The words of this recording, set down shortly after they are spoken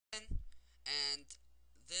And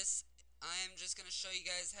this, I am just going to show you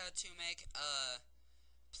guys how to make a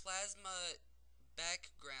plasma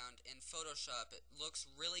background in Photoshop. It looks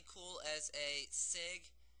really cool as a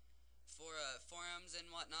SIG for forums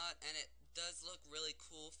and whatnot, and it does look really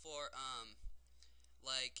cool for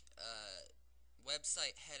like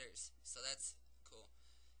website headers. So that's cool.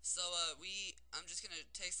 So I'm just gonna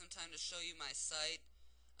take some time to show you my site.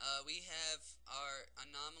 We have our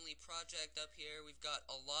anomaly project up here. We've got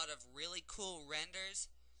a lot of really cool renders,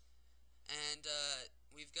 and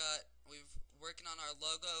we've working on our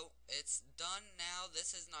logo. It's done now.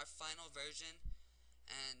 This isn't our final version,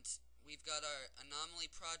 and we've got our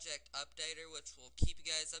anomaly project updater, which will keep you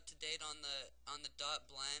guys up to date on the dot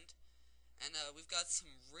blend. And we've got some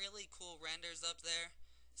really cool renders up there,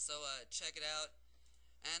 so check it out.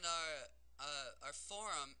 And our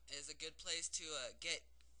forum is a good place to get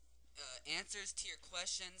answers to your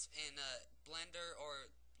questions in Blender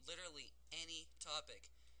or literally any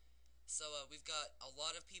topic. So we've got a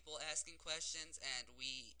lot of people asking questions, and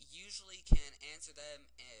we usually can answer them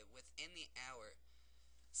within the hour.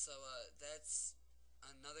 So that's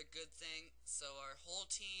another good thing. So our whole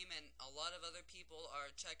team and a lot of other people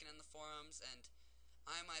are checking in the forums, and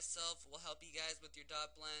I myself will help you guys with your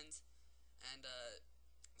dot blends. And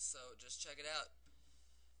so just check it out.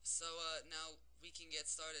 So now we can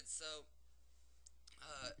get started. So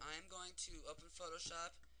I'm going to open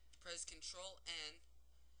Photoshop, press Control N,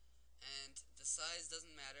 and the size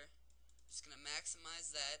doesn't matter. Just gonna maximize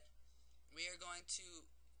that. We are going to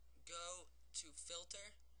go to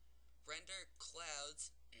Filter, Render Clouds,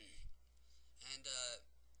 and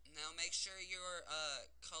now make sure your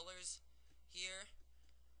colors here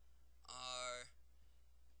are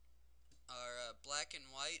black and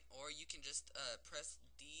white, or you can just press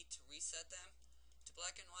D to reset them to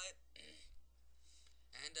black and white.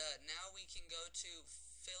 And now we can go to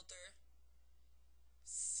Filter,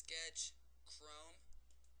 Sketch, Chrome,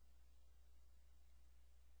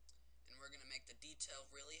 and we're going to make the detail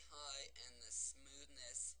really high and the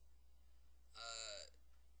smoothness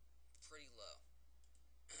pretty low.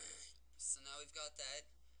 So now we've got that.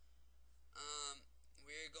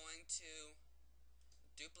 We're going to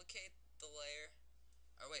duplicate the layer.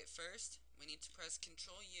 Or wait, first we need to press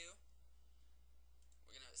Control U.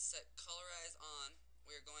 We're going to set colorize on.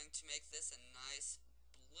 We're going to make this a nice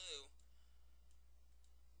blue.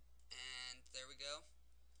 And there we go.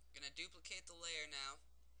 We're going to duplicate the layer now.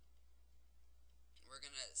 We're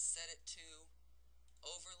going to set it to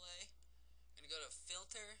overlay. We're going to go to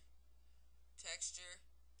filter, texture,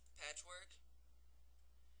 patchwork.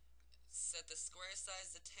 Set the square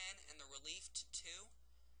size to 10 and the relief to 2.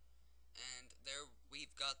 And there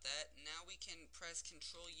we've got that. Now we can press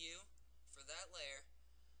Control U for that layer.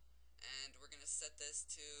 And we're going to set this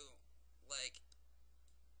to like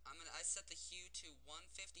I set the hue to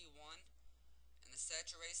 151 and the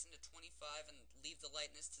saturation to 25 and leave the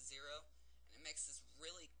lightness to 0, and it makes this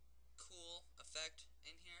really cool effect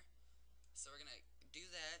in here. So we're gonna do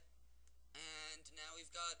that, and now we've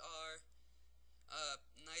got our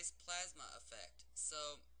nice plasma effect.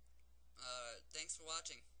 So thanks for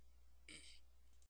watching.